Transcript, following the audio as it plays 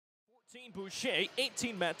13 Boucher,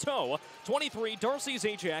 18 Matteau, 23 Darcy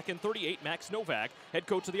Zajac, and 38 Max Novak. Head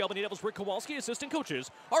coach of the Albany Devils, Rick Kowalski. Assistant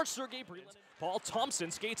coaches are Sergey Breland. Paul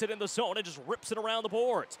Thompson skates it in the zone and just rips it around the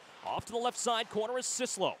boards. Off to the left side corner is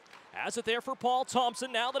Sislo. Has it there for Paul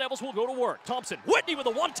Thompson. Now the Devils will go to work. Thompson, Whitney with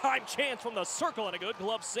a one-time chance from the circle and a good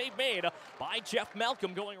glove save made by Jeff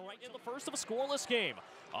Malcolm, going right in the first of a scoreless game.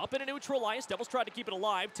 Up in a neutral ice, Devils tried to keep it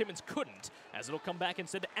alive. Timmins couldn't, as it'll come back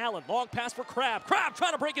instead to Allen. Long pass for Crab. Crab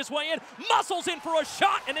trying to break his way in, muscles in for a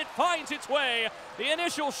shot, and it finds its way. The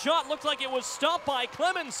initial shot looked like it was stopped by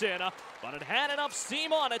Clemenson, but it had enough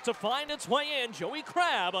steam on it to find its way in. Joey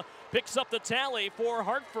Crab picks up the tally for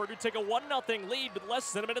Hartford, who take a 1-0 lead with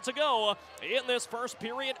less than a minute to go in this first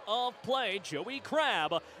period of play. Joey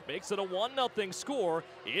Crab makes it a 1-0 score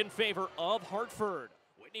in favor of Hartford.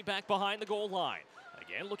 Whitney back behind the goal line.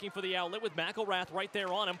 Again, looking for the outlet with McElrath right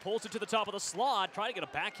there on him. Pulls it to the top of the slot. Trying to get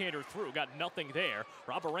a backhander through. Got nothing there.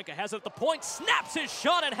 Roborenka has it at the point. Snaps his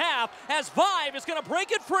shot in half as Vive is going to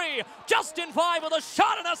break it free. Justin Vive with a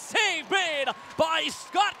shot and a save made by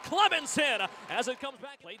Scott Clemenson. As it comes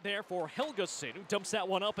back. Played there for Helgeson, who dumps that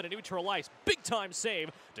one up in a neutral ice. Big time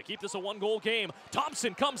save to keep this a one-goal game.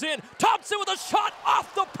 Thompson comes in. Thompson with a shot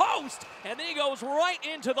off the post. And then he goes right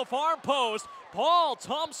into the far post. Paul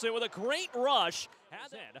Thompson with a great rush.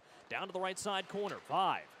 Has it down to the right side corner.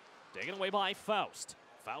 Vive taken away by Faust.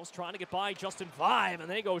 Faust trying to get by Justin Vive, and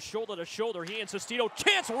they go shoulder to shoulder. He and Sestito,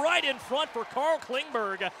 chance right in front for Carl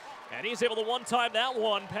Klingberg, and he's able to one-time that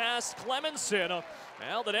one past Clemenson.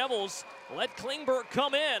 Well, the Devils let Klingberg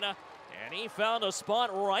come in, and he found a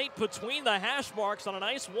spot right between the hash marks on a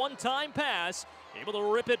nice one-time pass. Able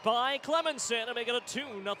to rip it by Clemenson and make it a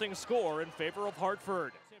 2-0 score in favor of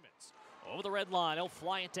Hartford. Over the red line, he'll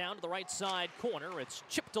fly it down to the right side corner. It's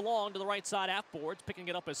chipped along to the right side half boards. Picking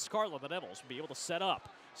it up is Scarlett. The Devils will be able to set up.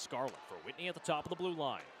 Scarlett for Whitney at the top of the blue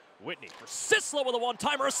line. Whitney for Sislo with a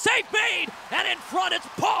one-timer. A save made! And in front, it's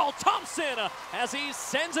Paul Thompson as he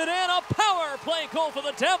sends it in. A power play goal for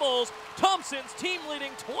the Devils. Thompson's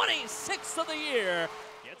team-leading 26th of the year.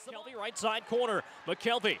 Gets McKelvey right side corner.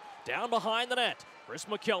 McKelvey down behind the net. Chris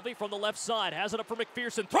McKelvey from the left side has it up for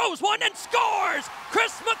McPherson. Throws one and scores!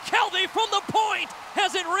 Chris McKelvey from the point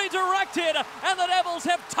has it redirected, and the Devils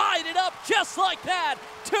have tied it up just like that.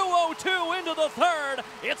 2:02 into the third.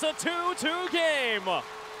 It's a 2-2 game.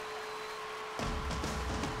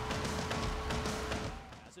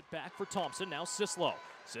 Has it back for Thompson. Now Sislo.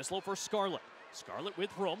 Sislo for Scarlett. Scarlett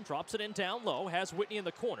with room. Drops it in down low. Has Whitney in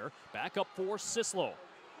the corner. Back up for Sislo.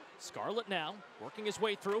 Scarlett now, working his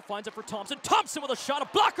way through, finds it for Thompson. Thompson with a shot, a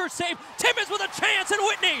blocker save. Timmins with a chance, and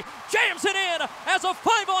Whitney jams it in as a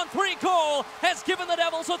 5-on-3 goal has given the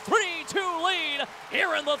Devils a 3-2 lead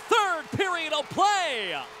here in the third period of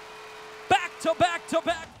play. Back to back to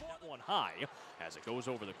back. That one high as it goes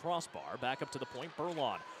over the crossbar. Back up to the point,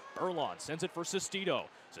 Burlon. Burlon sends it for Sestito.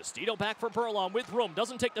 Sestito back for Burlon with room.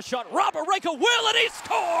 Doesn't take the shot. Roborenka will, and he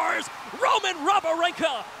scores! Roman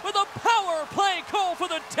Roborenka with a power play goal for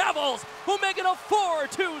the Devils, who make it a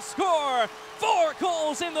 4-2 score. 4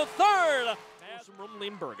 goals in the third. From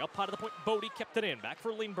Lindberg, up high to the point. Bodie kept it in. Back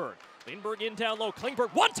for Lindberg. Lindberg in down low.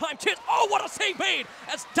 Klingberg, one-time chance. Oh, what a save made!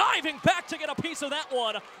 As diving back to get a piece of that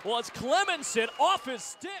one was Clemenson off his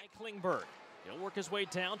stick. Klingberg. He'll work his way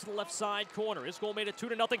down to the left side corner. His goal made it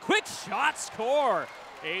 2-0. Quick shot score.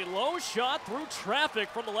 A low shot through traffic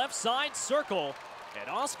from the left side circle. And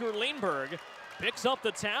Oscar Lindberg picks up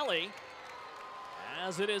the tally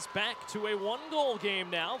as it is back to a 1-goal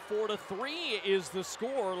game now. 4-3 is the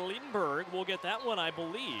score. Lindberg will get that one, I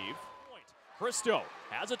believe. Christo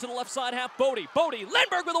has it to the left side half. Bodie.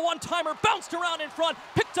 Lindberg with a one-timer. Bounced around in front.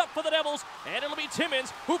 Picked up for the Devils. And it'll be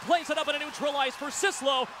Timmins who plays it up in a neutral ice for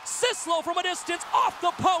Sislo. Sislo from a distance off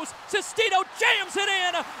the post. Sestito jams it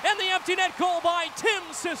in. And the empty net goal by Tim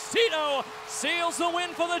Sestito seals the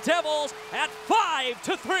win for the Devils at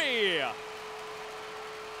 5-3.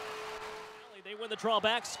 They win the draw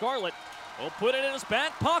back. Scarlett will put it in his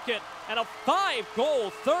back pocket. And a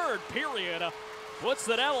 5-goal third period puts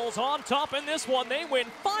the Devils on top in this one. They win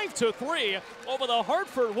 5-3 over the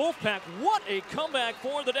Hartford Wolfpack. What a comeback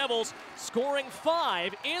for the Devils, scoring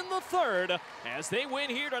 5 in the third. As they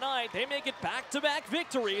win here tonight, they make it back-to-back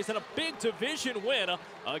victories and a big division win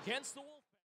against the